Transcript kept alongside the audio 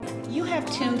You have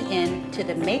tuned in to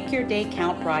the Make Your Day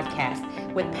Count broadcast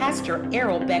with Pastor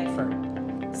Errol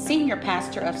Beckford, Senior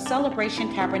Pastor of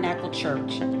Celebration Tabernacle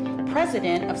Church,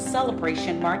 President of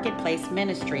Celebration Marketplace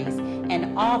Ministries,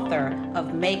 and author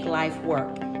of Make Life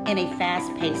Work in a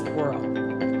Fast-Paced World.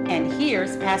 And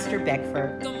here's Pastor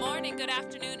Beckford. Good morning, good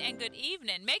afternoon, and good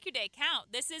evening. Make your day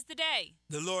count. This is the day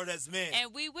the Lord has made,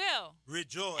 and we will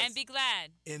rejoice and be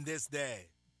glad in this day.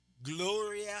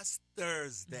 Glorious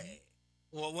Thursday.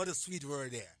 Well, what a sweet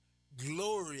word there.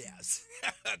 Glorious.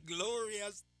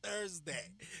 Glorious Thursday.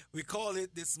 We call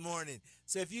it this morning.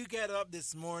 So if you get up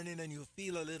this morning and you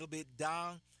feel a little bit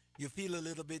down, you feel a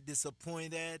little bit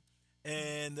disappointed,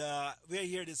 and we're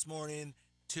here this morning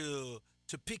to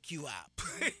pick you up.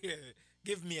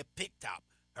 Give me a pick up.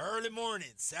 Early morning,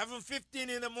 7:15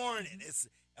 in the morning.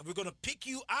 And we're going to pick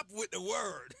you up with the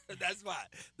word. That's why.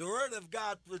 The word of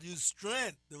God produces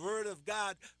strength. The word of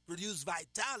God produces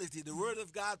vitality. The word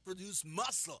of God produces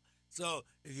muscle. So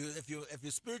if your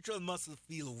spiritual muscles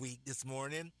feel weak this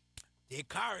morning, take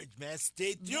courage, man.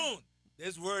 Stay tuned.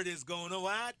 This word is going to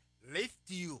what? Lift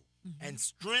you and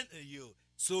strengthen you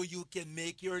so you can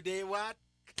make your day what?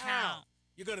 Count.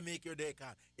 You're going to make your day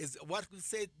count. Is what we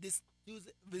say this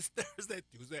Thursday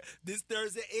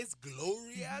is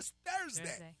Glorious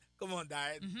Thursday. Come on,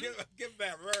 Diane. Give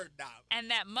that word down. And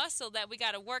that muscle that we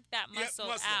got to work that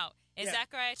muscle out. In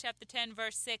Zechariah chapter 10,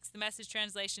 verse 6, the Message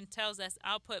translation tells us,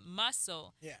 I'll put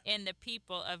muscle in the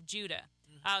people of Judah.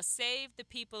 I'll save the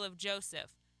people of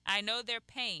Joseph. I know their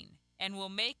pain and will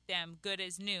make them good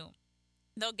as new.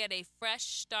 They'll get a fresh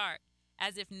start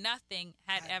as if nothing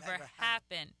had ever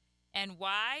happened. And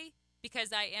why?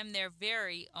 Because I am their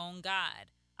very own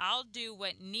God. I'll do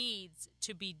what needs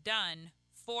to be done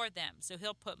for them. So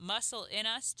he'll put muscle in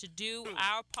us to do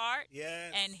our part,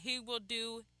 and he will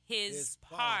do his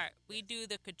part. We do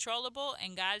the controllable,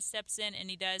 and God steps in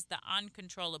and he does the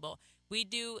uncontrollable. We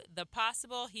do the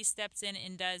possible, he steps in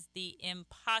and does the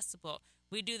impossible.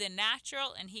 We do the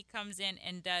natural, and he comes in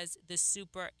and does the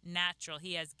supernatural.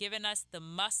 He has given us the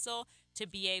muscle to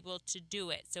be able to do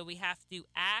it. So we have to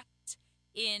act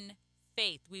in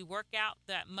faith. We work out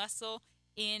that muscle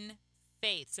in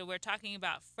faith. So we're talking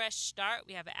about fresh start.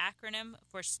 We have an acronym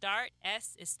for START.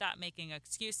 S is stop making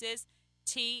excuses.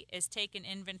 T is take an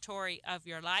inventory of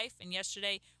your life. And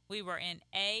yesterday we were in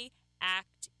A,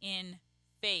 act in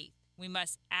faith. We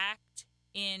must act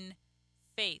in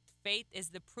faith. Faith is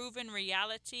the proven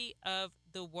reality of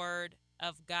the Word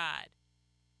of God.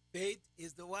 Faith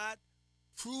is the what?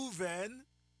 Proven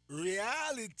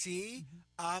reality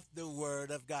of the Word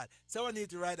of God. Someone need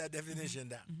to write that definition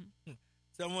down.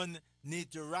 Someone need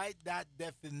to write that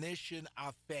definition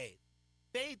of faith.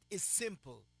 Faith is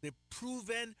simple, the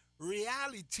proven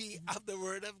reality of the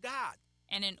Word of God.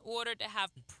 And in order to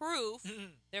have proof,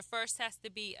 there first has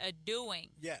to be a doing,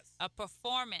 a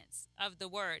performance of the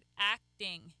Word,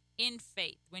 acting in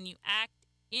faith. When you act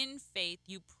in faith,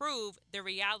 you prove the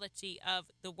reality of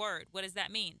the Word. What does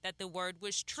that mean? That the Word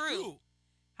was true.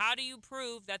 How do you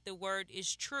prove that the Word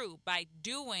is true? By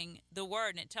doing the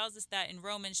Word. And it tells us that in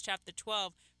Romans chapter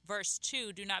 12, verse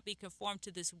 2, do not be conformed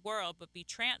to this world, but be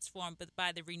transformed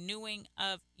by the renewing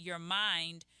of your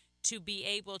mind, to be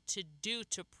able to do,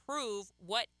 to prove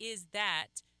what is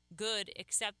that good,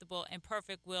 acceptable, and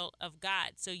perfect will of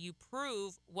God. So you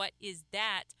prove what is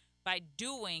that by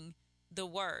doing the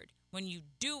Word. When you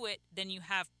do it, then you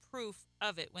have proof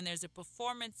of it. When there's a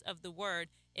performance of the Word,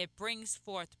 it brings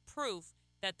forth proof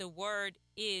that the Word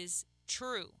is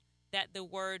true, that the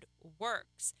Word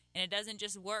works. And it doesn't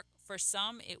just work for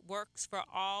some, it works for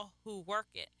all who work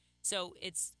it. So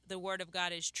it's the Word of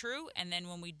God is true, and then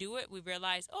when we do it, we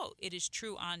realize, oh, it is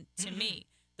true unto me.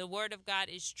 The Word of God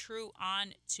is true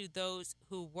on to those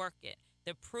who work it.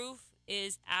 The proof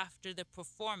is after the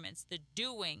performance, the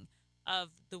doing of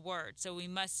the Word. So we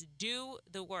must do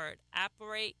the Word,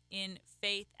 operate in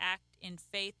faith, act in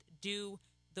faith, do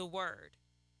the Word.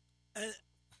 And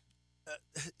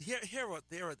here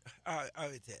how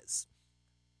it is.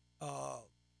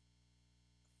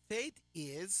 Faith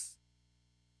is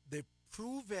the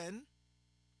proven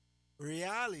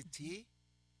reality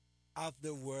of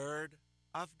the Word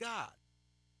of God.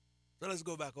 So let's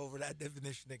go back over that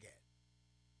definition again.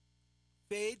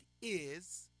 Faith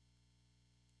is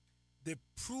the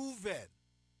proven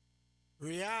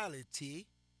reality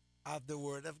of the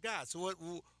Word of God.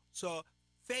 So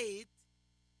faith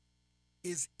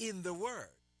is in the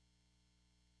Word.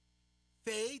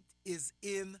 Faith is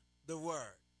in the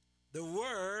Word. The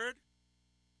Word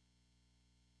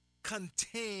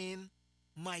contain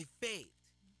my faith,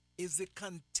 is the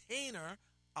container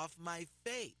of my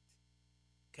faith.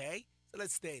 Okay? So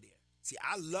let's stay there. See,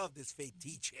 I love this faith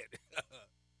teaching.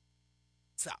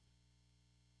 So,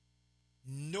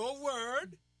 no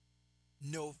word,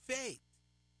 no faith.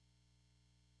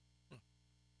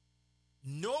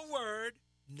 No word,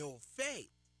 no faith.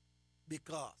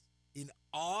 Because in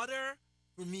order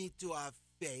for me to have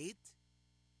faith,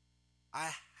 I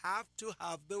have to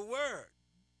have the word.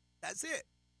 That's it.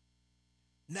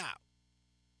 Now,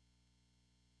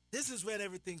 this is when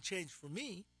everything changed for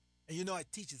me. And you know I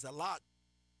teach this a lot,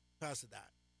 Pastor Dad.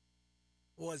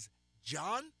 Was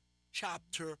John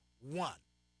chapter 1.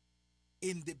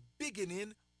 In the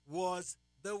beginning was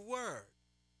the Word.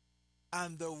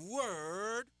 And the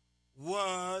Word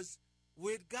was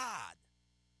with God.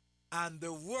 And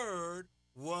the Word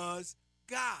was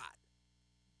God.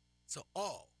 So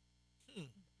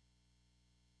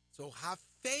So have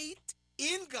faith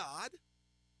in God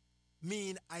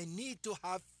mean I need to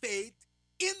have faith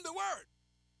in the Word.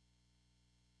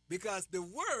 Because the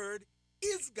Word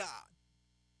is God.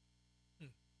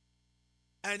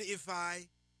 And if I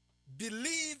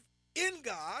believe in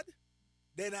God,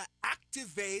 then I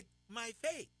activate my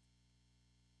faith.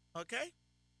 Okay?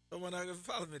 Someone can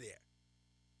follow me there.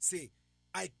 See,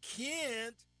 I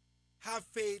can't have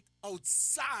faith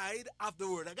outside of the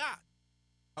Word of God.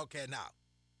 Okay, now,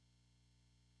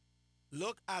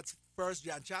 look at 1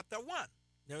 John chapter 1.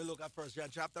 Now we look at 1 John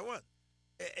chapter 1.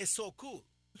 It's so cool.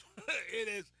 It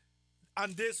is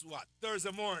on this,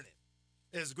 Thursday morning.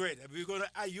 It's great.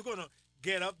 You're gonna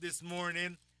get up this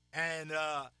morning and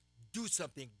do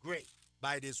something great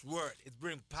by this word. It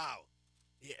brings power.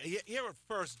 Here at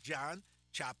 1 John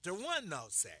chapter 1 now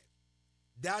said,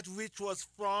 that which was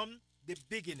from the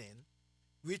beginning,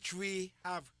 which we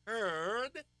have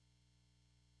heard.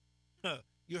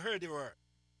 You heard the word.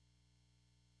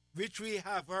 Which we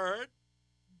have heard.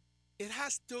 It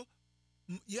has to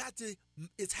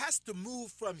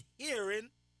move from hearing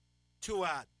to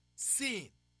seeing.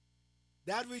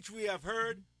 That which we have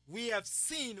heard, we have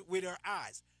seen with our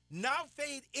eyes. Now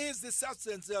faith is the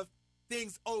substance of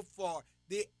things hoped for,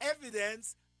 the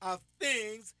evidence of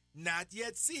things not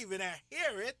yet seen. When I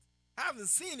hear it, I haven't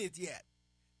seen it yet.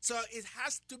 So it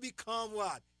has to become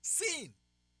what? Seen.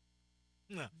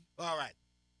 All right.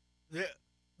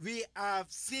 We have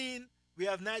seen, we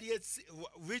have not yet seen,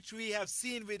 which we have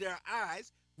seen with our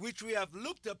eyes, which we have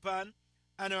looked upon,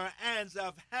 and our hands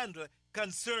have handled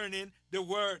concerning the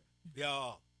word.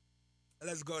 Yo,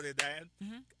 let's go to that.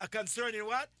 Mm-hmm. Concerning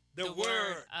what? The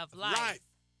word of life.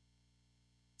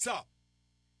 So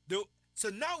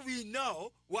now we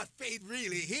know what faith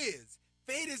really is.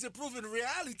 Faith is a proven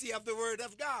reality of the word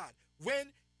of God.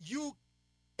 When you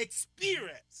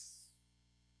experience,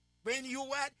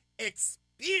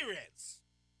 experience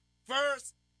 1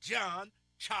 John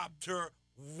chapter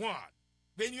 1.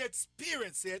 When you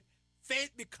experience it,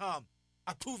 faith becomes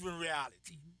a proven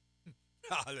reality.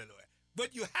 Hallelujah.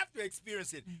 But you have to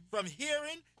experience it from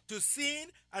hearing to seeing,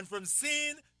 and from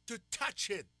seeing to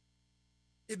touching.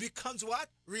 It becomes what?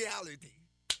 Reality.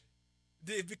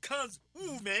 It becomes,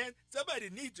 ooh, man, somebody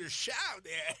needs to shout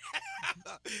there.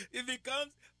 It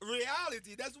becomes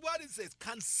reality. That's what it says.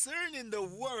 Concerning the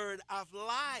word of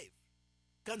life.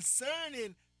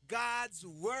 Concerning God's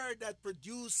word that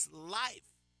produces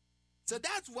life. So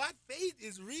that's what faith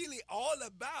is really all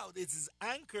about. It is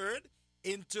anchored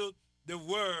into the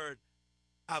word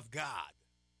of God.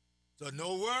 So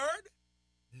no word,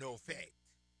 no faith.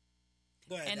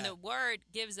 And the word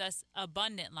gives us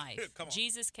abundant life.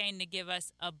 Jesus came to give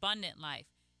us abundant life.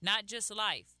 Not just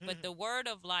life, but the word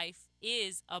of life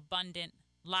is abundant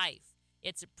life.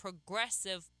 It's a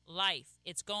progressive life.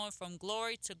 It's going from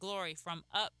glory to glory, from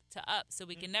up to up. So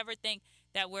we can never think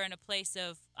that we're in a place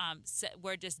of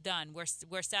we're just done.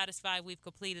 We're satisfied. We've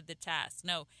completed the task.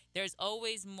 No, there's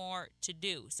always more to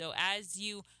do. So as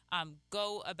you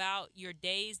go about your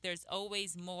days, there's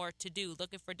always more to do.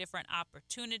 Looking for different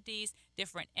opportunities,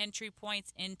 different entry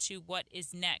points into what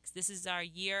is next. This is our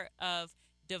year of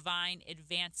divine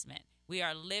advancement. We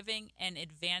are living and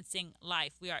advancing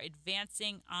life. We are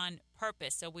advancing on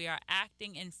purpose. So we are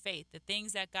acting in faith. The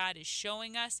things that God is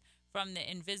showing us from the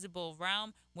invisible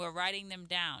realm, we're writing them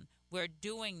down. We're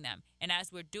doing them. And as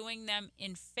we're doing them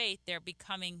in faith, they're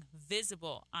becoming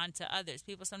visible onto others.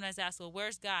 People sometimes ask, well,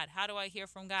 where's God? How do I hear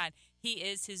from God? He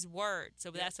is his word.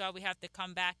 So that's why we have to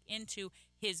come back into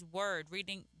his word,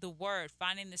 reading the word,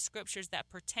 finding the scriptures that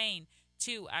pertain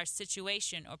to our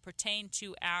situation or pertain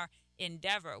to our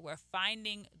endeavor. We're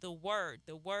finding the word.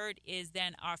 The word is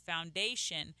then our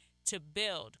foundation to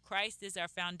build. Christ is our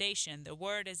foundation. The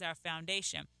word is our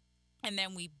foundation. And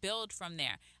then we build from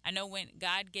there. I know when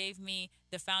God gave me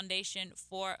the foundation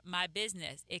for my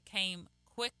business, it came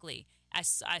quickly. I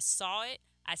saw it.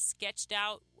 I sketched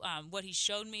out what he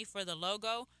showed me for the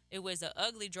logo. It was an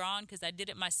ugly drawing because I did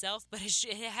it myself, but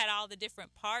it had all the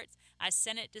different parts. I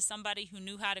sent it to somebody who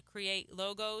knew how to create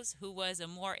logos, who was a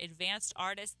more advanced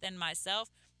artist than myself.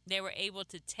 They were able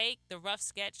to take the rough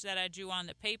sketch that I drew on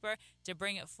the paper to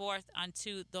bring it forth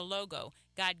onto the logo.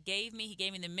 He gave me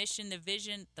the mission, the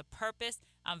vision, the purpose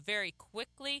very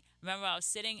quickly. Remember, I was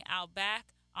sitting out back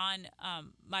on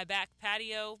my back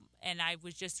patio, and I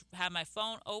was just had my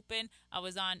phone open. I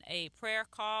was on a prayer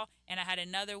call, and I had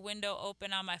another window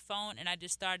open on my phone, and I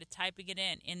just started typing it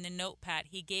in the notepad.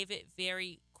 He gave it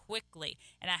very quickly,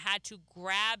 and I had to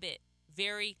grab it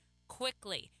very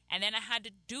quickly. And then I had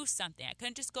to do something. I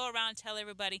couldn't just go around and tell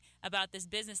everybody about this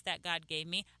business that God gave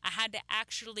me. I had to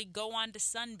actually go on to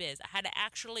Sunbiz. I had to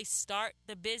actually start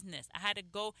the business. I had to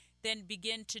go then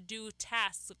begin to do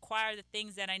tasks, acquire the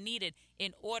things that I needed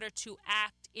in order to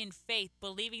act in faith,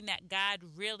 believing that God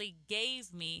really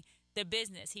gave me the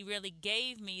business. He really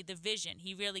gave me the vision.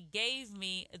 He really gave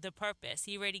me the purpose.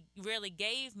 He really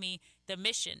gave me the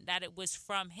mission, that it was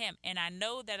from him. And I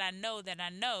know that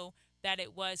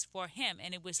it was for him,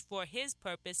 and it was for his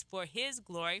purpose, for his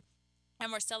glory.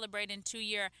 And we're celebrating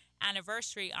 2-year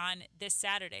anniversary on this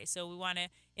Saturday. So we want to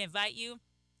invite you.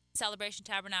 Celebration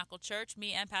Tabernacle Church,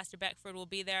 me and Pastor Beckford will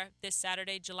be there this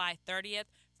Saturday, July 30th,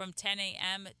 from 10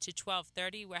 a.m. to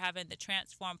 12:30. We're having the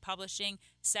Transform Publishing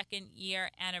 2nd year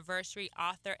anniversary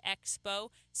author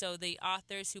expo. So the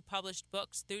authors who published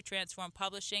books through Transform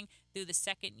Publishing through the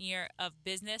 2nd year of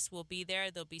business will be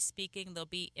there. They'll be speaking. They'll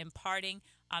be imparting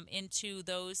into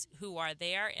those who are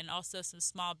there, and also some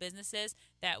small businesses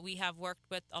that we have worked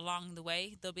with along the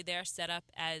way. They'll be there set up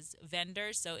as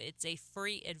vendors. So it's a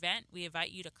free event. We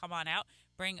invite you to come on out.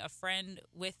 Bring a friend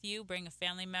with you. Bring a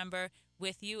family member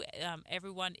with you.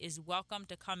 Everyone is welcome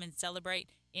to come and celebrate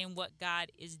in what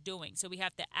God is doing. So we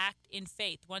have to act in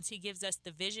faith. Once he gives us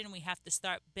the vision, we have to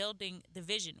start building the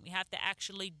vision. We have to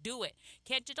actually do it.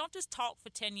 Don't just talk for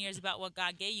 10 years about what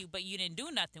God gave you, but you didn't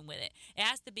do nothing with it. It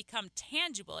has to become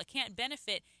tangible. It can't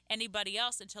benefit anybody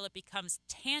else until it becomes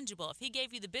tangible. If he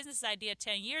gave you the business idea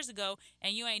 10 years ago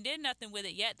and you ain't did nothing with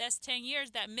it yet, that's 10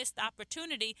 years that missed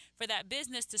opportunity for that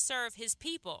business to serve his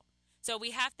people. So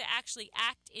we have to actually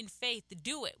act in faith to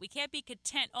do it. We can't be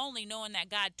content only knowing that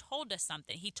God told us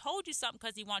something. He told you something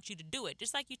because he wants you to do it.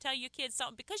 Just like you tell your kids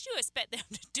something because you expect them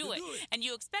to do it. And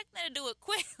you expect them to do it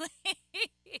quickly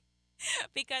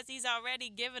because he's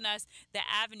already given us the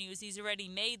avenues. He's already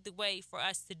made the way for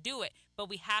us to do it. But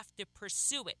we have to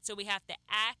pursue it. So we have to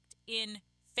act in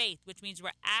faith, which means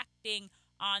we're acting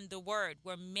on the word.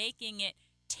 We're making it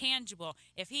tangible.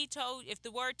 If the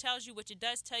word tells you, which it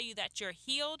does tell you, that you're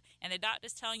healed, and the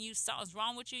doctor's telling you something's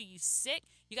wrong with you, you sick,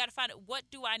 you got to find out, what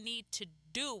do I need to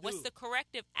do? What's the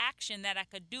corrective action that I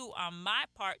could do on my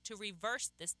part to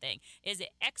reverse this thing? Is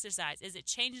it exercise? Is it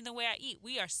changing the way I eat?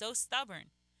 We are so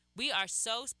stubborn. We are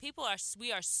so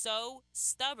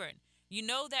stubborn. You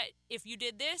know that if you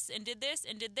did this and did this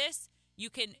and did this, you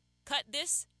can cut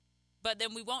this, but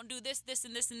then we won't do this, this,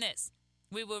 and this, and this.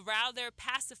 We would rather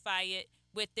pacify it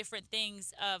with different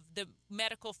things of the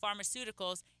medical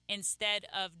pharmaceuticals instead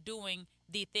of doing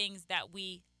the things that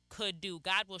we could do.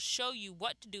 God will show you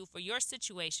what to do for your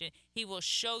situation. He will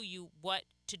show you what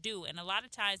to do. And a lot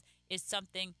of times it's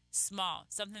something small,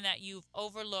 something that you've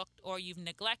overlooked or you've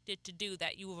neglected to do,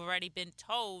 that you've already been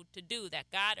told to do, that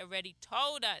God already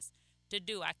told us to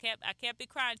do. I can't be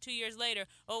crying 2 years later,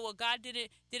 oh, well, God did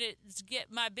it get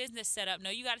my business set up. No,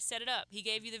 you got to set it up. He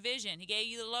gave you the vision. He gave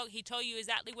you the logo. He told you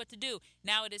exactly what to do.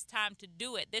 Now it is time to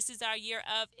do it. This is our year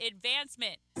of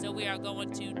advancement. So we are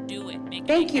going to do it.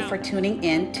 Thank you for tuning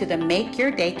in to the Make Your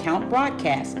Day Count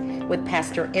broadcast with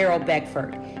Pastor Errol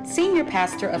Beckford, Senior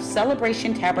Pastor of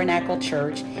Celebration Tabernacle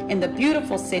Church in the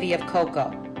beautiful city of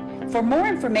Cocoa. For more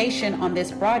information on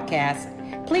this broadcast,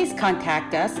 please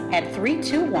contact us at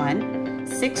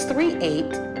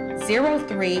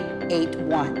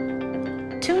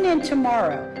 321-638-0381. Tune in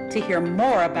tomorrow to hear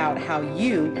more about how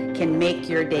you can make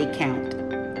your day count.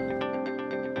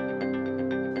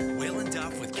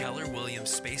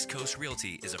 Space Coast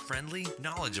Realty is a friendly,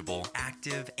 knowledgeable,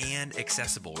 active, and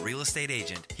accessible real estate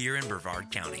agent here in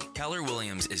Brevard County. Keller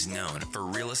Williams is known for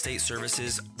real estate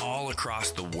services all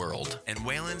across the world, and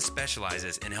Whalen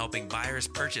specializes in helping buyers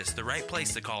purchase the right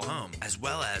place to call home, as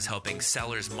well as helping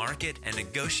sellers market and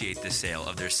negotiate the sale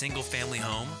of their single-family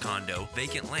home, condo,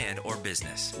 vacant land, or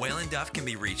business. Whalen Duff can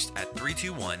be reached at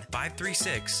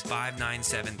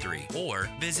 321-536-5973 or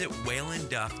visit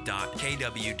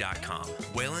whalenduff.kw.com.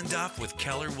 Whalen Duff with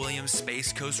Keller Williams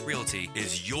Space Coast Realty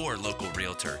is your local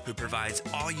realtor who provides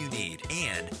all you need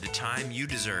and the time you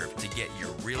deserve to get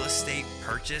your real estate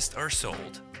purchased or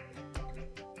sold.